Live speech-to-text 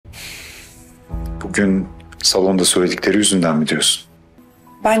Bugün salonda söyledikleri yüzünden mi diyorsun?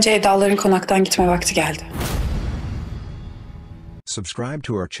 Bence Eda'ların konaktan gitme vakti geldi. Subscribe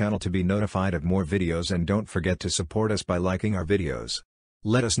to our channel to be notified of more videos and don't forget to support us by liking our videos.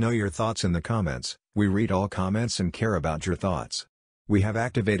 Let us know your thoughts in the comments. We read all comments and care about your thoughts. We have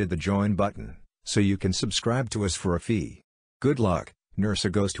activated the join button, so you can subscribe to us for a fee. Good luck.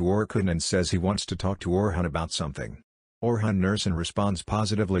 Nursa goes to Orkun and says he wants to talk to Orhan about something. Orhan Nursan responds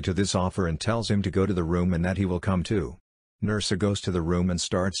positively to this offer and tells him to go to the room and that he will come too. Nursa goes to the room and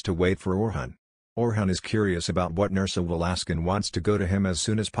starts to wait for Orhan. Orhan is curious about what Nursa will ask and wants to go to him as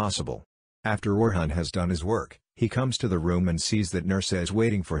soon as possible. After Orhan has done his work, he comes to the room and sees that Nursa is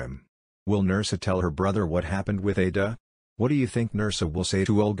waiting for him. Will Nursa tell her brother what happened with Ada? What do you think Nursa will say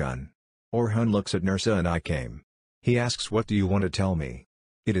to Olgun? Orhan looks at Nursa and I came. He asks, what do you want to tell me?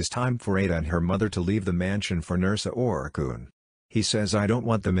 It is time for Ada and her mother to leave the mansion for Nursa Orkun. He says I don't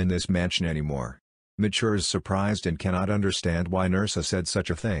want them in this mansion anymore. Mature is surprised and cannot understand why Nursa said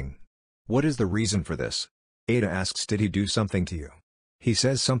such a thing. What is the reason for this? Ada asks, did he do something to you? He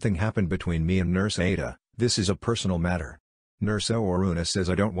says something happened between me and Nursa. Ada, this is a personal matter. Nursa Oruna says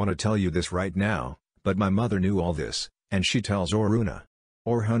I don't want to tell you this right now, but my mother knew all this, and she tells Oruna.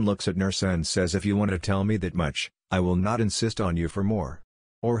 Orhan looks at Nursa and says if you want to tell me that much, I will not insist on you for more.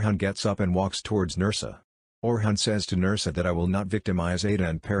 Orhan gets up and walks towards Nursa. Orhan says to Nursa that I will not victimize Ada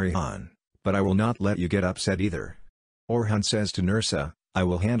and Perihan, but I will not let you get upset either. Orhan says to Nursa, I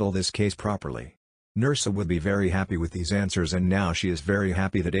will handle this case properly. Nursa would be very happy with these answers and now she is very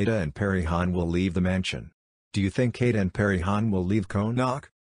happy that Ada and Perihan will leave the mansion. Do you think Ada and Perihan will leave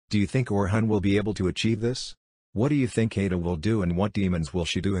Konak? Do you think Orhan will be able to achieve this? What do you think Ada will do and what demons will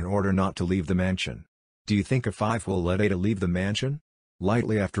she do in order not to leave the mansion? Do you think A5 will let Ada leave the mansion?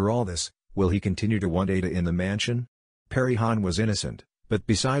 Lightly after all this, will he continue to want Ada in the mansion? Perihan was innocent, but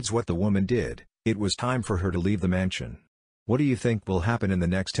besides what the woman did, it was time for her to leave the mansion. What do you think will happen in the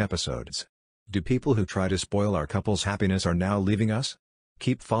next episodes? Do people who try to spoil our couple's happiness are now leaving us?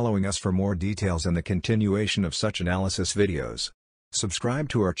 Keep following us for more details and the continuation of such analysis videos. Subscribe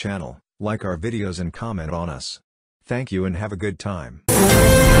to our channel, like our videos and comment on us. Thank you and have a good time.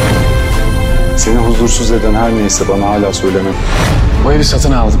 Seni huzursuz eden her neyse bana hala söyleme. Bu evi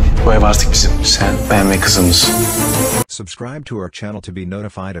satın aldım. Bu ev artık bizim. Sen, ben ve kızımız. Subscribe to our channel to be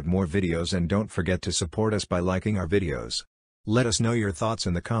notified of more videos and don't forget to support us by liking our videos. Let us know your thoughts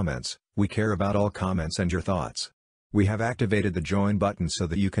in the comments. We care about all comments and your thoughts. We have activated the join button so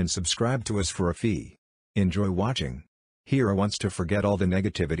that you can subscribe to us for a fee. Enjoy watching. Hira wants to forget all the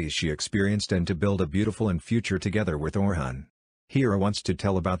negativities she experienced and to build a beautiful and future together with Orhan. Hira wants to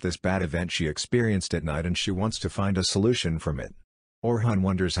tell about this bad event she experienced at night and she wants to find a solution from it. Orhan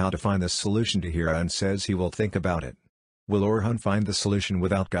wonders how to find this solution to Hira and says he will think about it. Will Orhan find the solution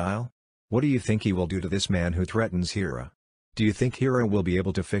without guile? What do you think he will do to this man who threatens Hira? Do you think Hira will be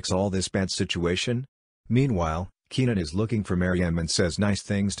able to fix all this bad situation? Meanwhile, Kenan is looking for Meryem and says nice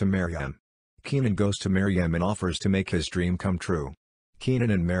things to Meryem. Kenan goes to Meryem and offers to make his dream come true. Kenan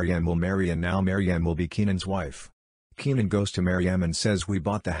and Meryem will marry and now Meryem will be Kenan's wife. Kenan goes to Meryem and says we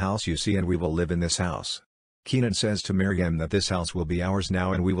bought the house you see and we will live in this house. Kenan says to Meryem that this house will be ours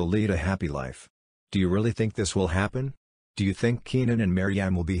now and we will lead a happy life. Do you really think this will happen? Do you think Kenan and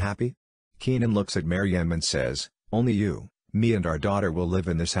Meryem will be happy? Kenan looks at Meryem and says, only you, me and our daughter will live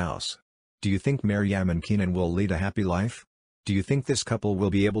in this house. Do you think Meryem and Kenan will lead a happy life? Do you think this couple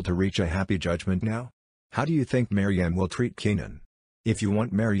will be able to reach a happy judgment now? How do you think Meryem will treat Kenan? If you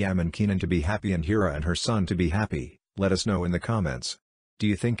want Meryem and Kenan to be happy and Hira and her son to be happy, let us know in the comments. Do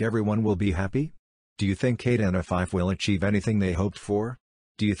you think everyone will be happy? Do you think Ada and A5 will achieve anything they hoped for?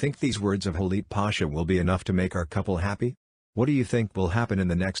 Do you think these words of Halit Pasha will be enough to make our couple happy? What do you think will happen in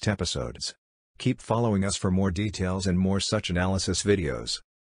the next episodes? Keep following us for more details and more such analysis videos.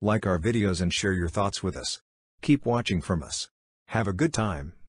 Like our videos and share your thoughts with us. Keep watching from us. Have a good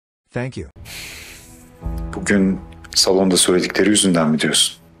time. Thank you. Bugün salonda söyledikleri yüzünden mi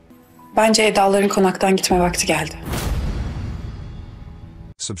diyorsun? Bence Eda'ların konaktan gitme vakti geldi.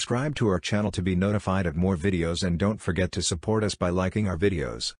 Subscribe to our channel to be notified of more videos and don't forget to support us by liking our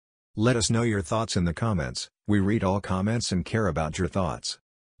videos. Let us know your thoughts in the comments. We read all comments and care about your thoughts.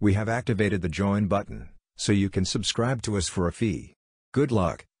 We have activated the join button, so you can subscribe to us for a fee. Good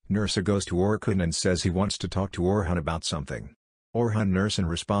luck. Nursa goes to Orkun and says he wants to talk to Orhan about something. Orhan Nursan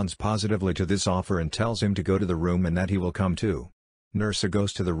responds positively to this offer and tells him to go to the room and that he will come too. Nursa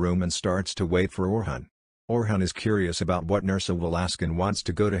goes to the room and starts to wait for Orhan. Orhan is curious about what Nursa will ask and wants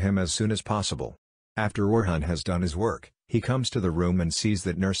to go to him as soon as possible. After Orhan has done his work, he comes to the room and sees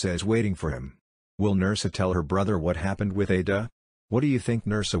that Nursa is waiting for him. Will Nursa tell her brother what happened with Ada? What do you think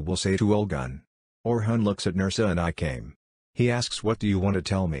Nursa will say to Olgun? Orhun looks at Nursa and I came. He asks, what do you want to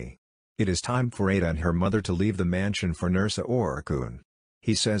tell me? It is time for Ada and her mother to leave the mansion for Nursa Orkun.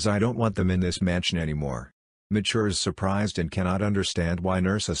 He says I don't want them in this mansion anymore. Mature is surprised and cannot understand why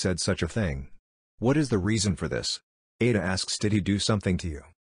Nursa said such a thing. What is the reason for this? Ada asks, did he do something to you?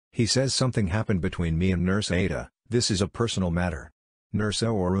 He says something happened between me and Nursa. Ada, this is a personal matter. Nursa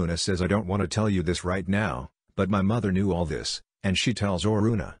Oruna says I don't want to tell you this right now, but my mother knew all this, and she tells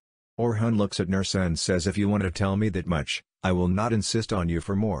Oruna. Orhun looks at Nursa and says if you want to tell me that much, I will not insist on you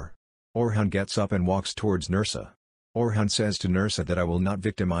for more. Orhun gets up and walks towards Nursa. Orhun says to Nursa that I will not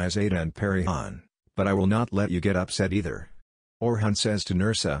victimize Ada and Perihan, but I will not let you get upset either. Orhun says to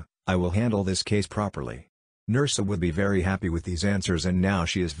Nursa, I will handle this case properly. Nursa would be very happy with these answers and now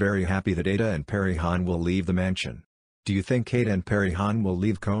she is very happy that Ada and Perihan will leave the mansion. Do you think Ada and Perihan will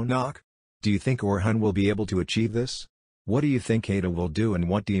leave Konak? Do you think Orhun will be able to achieve this? What do you think Ada will do and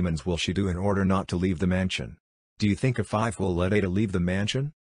what demons will she do in order not to leave the mansion? Do you think Afif will let Ada leave the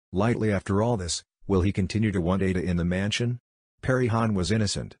mansion? Lightly after all this, will he continue to want Ada in the mansion? Perihan was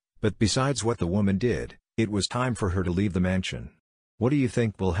innocent, but besides what the woman did, it was time for her to leave the mansion. What do you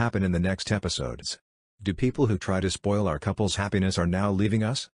think will happen in the next episodes? Do people who try to spoil our couple's happiness are now leaving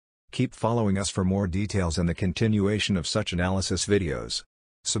us? Keep following us for more details and the continuation of such analysis videos.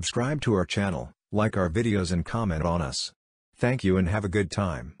 Subscribe to our channel, like our videos and comment on us. Thank you and have a good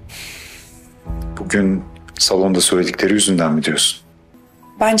time. Bugün salonda söyledikleri yüzünden mi diyorsun?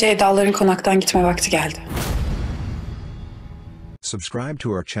 Bence Eda'ların konaktan gitme vakti geldi. Subscribe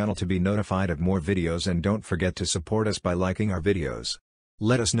to our channel to be notified of more videos and don't forget to support us by liking our videos.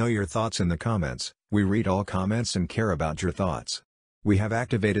 Let us know your thoughts in the comments. We read all comments and care about your thoughts. We have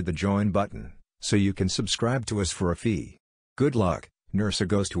activated the join button, so you can subscribe to us for a fee. Good luck. Nursa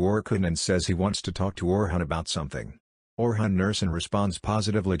goes to Orkun and says he wants to talk to Orhun about something. Orhun Nursa responds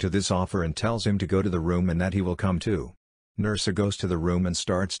positively to this offer and tells him to go to the room and that he will come too. Nursa goes to the room and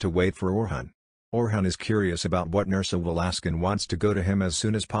starts to wait for Orhun. Orhun is curious about what Nursa will ask and wants to go to him as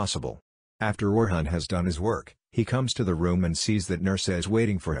soon as possible. After Orhun has done his work, he comes to the room and sees that Nursa is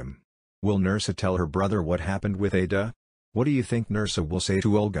waiting for him. Will Nursa tell her brother what happened with Ada? What do you think Nursa will say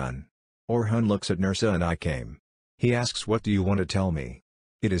to Olgun? Orhun looks at Nursa and I came. He asks what do you want to tell me?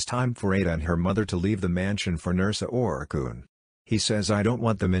 It is time for Ada and her mother to leave the mansion for Nursa Orkun. He says I don't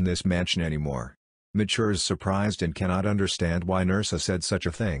want them in this mansion anymore. Mature is surprised and cannot understand why Nursa said such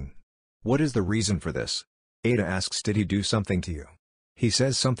a thing. What is the reason for this? Ada asks did he do something to you? He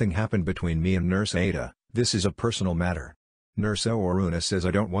says something happened between me and Nursa. Ada, this is a personal matter. Nursa Oruna says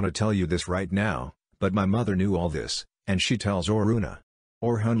I don't want to tell you this right now, but my mother knew all this, and she tells Oruna.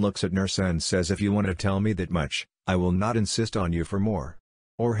 Orhun looks at Nursa and says if you want to tell me that much, I will not insist on you for more.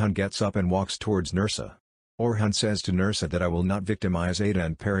 Orhun gets up and walks towards Nursa. Orhun says to Nursa that I will not victimize Ada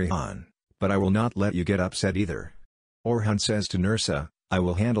and Perihan, but I will not let you get upset either. Orhun says to Nursa, I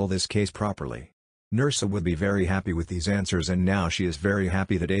will handle this case properly. Nursa would be very happy with these answers and now she is very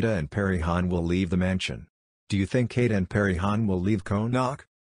happy that Ada and Perihan will leave the mansion. Do you think Ada and Perihan will leave Konak?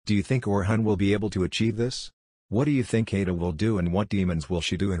 Do you think Orhun will be able to achieve this? What do you think Ada will do and what demons will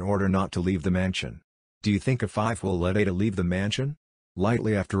she do in order not to leave the mansion? Do you think Afif will let Ada leave the mansion?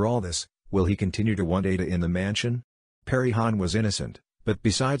 Lightly after all this, will he continue to want Ada in the mansion? Perihan was innocent, but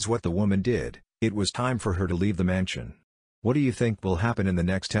besides what the woman did, it was time for her to leave the mansion. What do you think will happen in the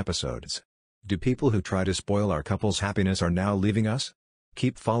next episodes? Do people who try to spoil our couple's happiness are now leaving us?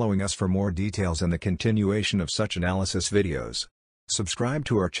 Keep following us for more details and the continuation of such analysis videos. Subscribe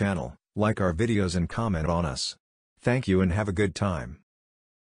to our channel, like our videos and comment on us. Thank you and have a good time.